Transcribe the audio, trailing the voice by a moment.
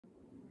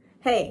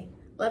Hey,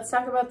 let's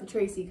talk about the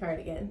Tracy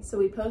cardigan. So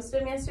we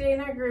posted them yesterday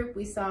in our group,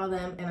 we saw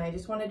them, and I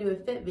just want to do a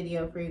fit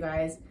video for you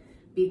guys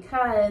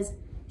because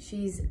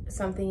she's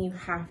something you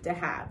have to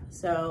have.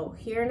 So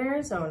here in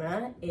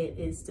Arizona, it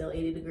is still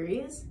 80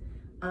 degrees.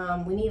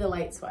 We need a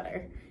light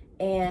sweater.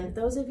 And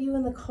those of you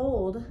in the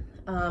cold,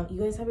 you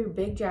guys have your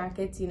big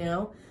jackets, you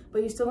know, but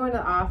you're still going to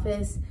the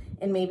office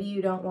and maybe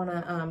you don't want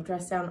to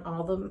dress down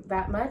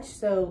that much.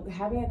 So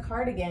having a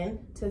cardigan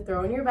to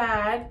throw in your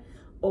bag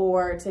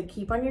or to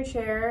keep on your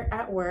chair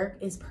at work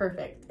is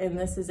perfect. And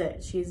this is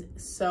it. She's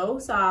so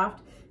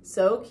soft,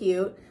 so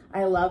cute.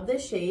 I love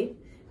this shape.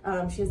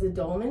 She has a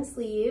Dolman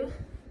sleeve.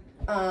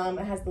 It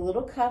has the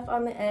little cuff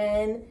on the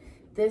end.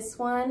 This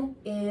one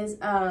is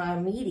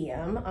a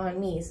medium on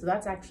me, so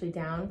that's actually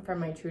down from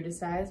my true to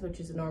size,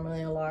 which is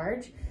normally a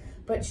large.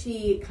 But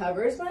she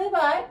covers my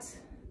butt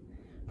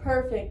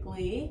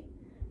perfectly,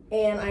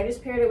 and I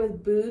just paired it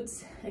with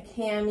boots, a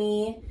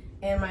cami,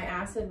 and my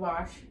acid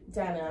wash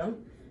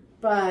denim.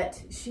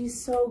 But she's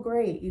so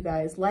great, you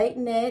guys. Light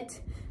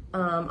knit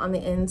on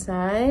the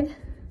inside.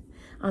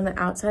 On the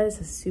outside, it's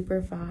a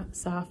super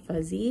soft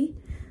fuzzy.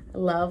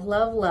 Love,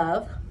 love,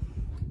 love.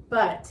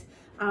 But,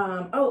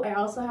 oh, I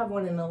also have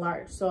one in the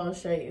large, so I'll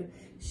show you.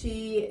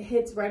 She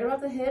hits right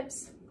about the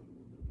hips,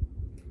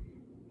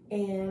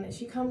 and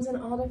she comes in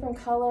all different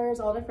colors,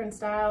 all different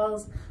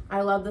styles.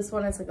 I love this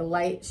one. It's like a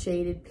light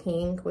shaded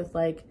pink with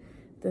like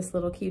this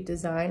little cute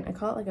design. I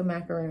call it like a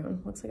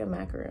macaroon. Looks like a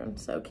macaroon,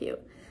 so cute.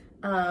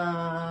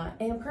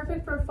 And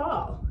perfect for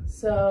fall.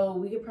 So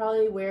we could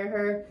probably wear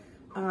her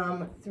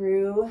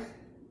through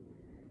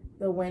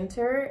the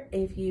winter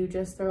if you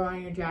just throw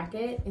on your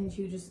jacket, and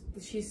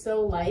she's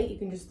so light, you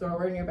can just throw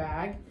her in your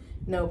bag,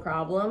 no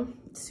problem.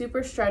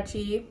 Super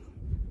stretchy.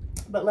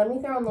 But let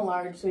me throw on the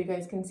large so you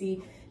guys can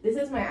see. This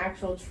is my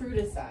actual true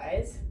to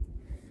size.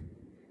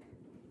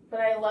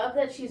 But I love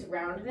that she's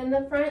rounded in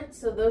the front.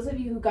 So those of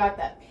you who got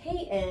that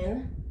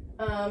pay-in,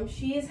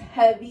 she's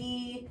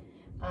heavy,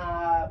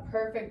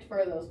 perfect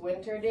for those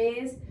winter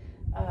days,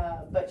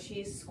 but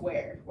she's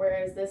square.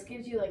 Whereas this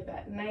gives you like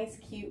that nice,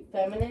 cute,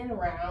 feminine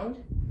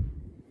round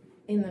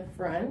in the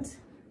front.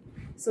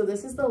 So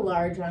this is the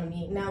large on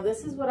me. Now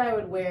this is what I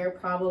would wear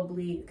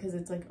probably because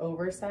it's like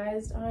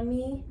oversized on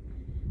me.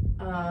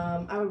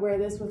 I would wear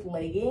this with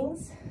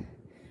leggings.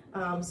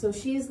 So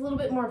she's a little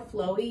bit more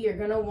flowy. You're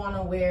gonna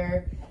wanna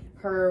wear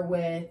her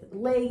with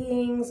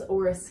leggings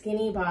or a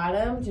skinny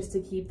bottom just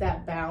to keep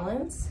that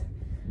balance.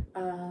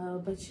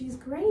 But she's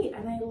great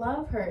and I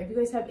love her. If you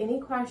guys have any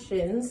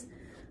questions,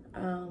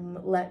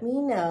 let me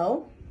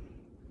know.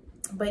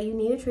 But you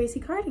need a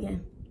Tracy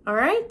cardigan, all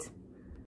right?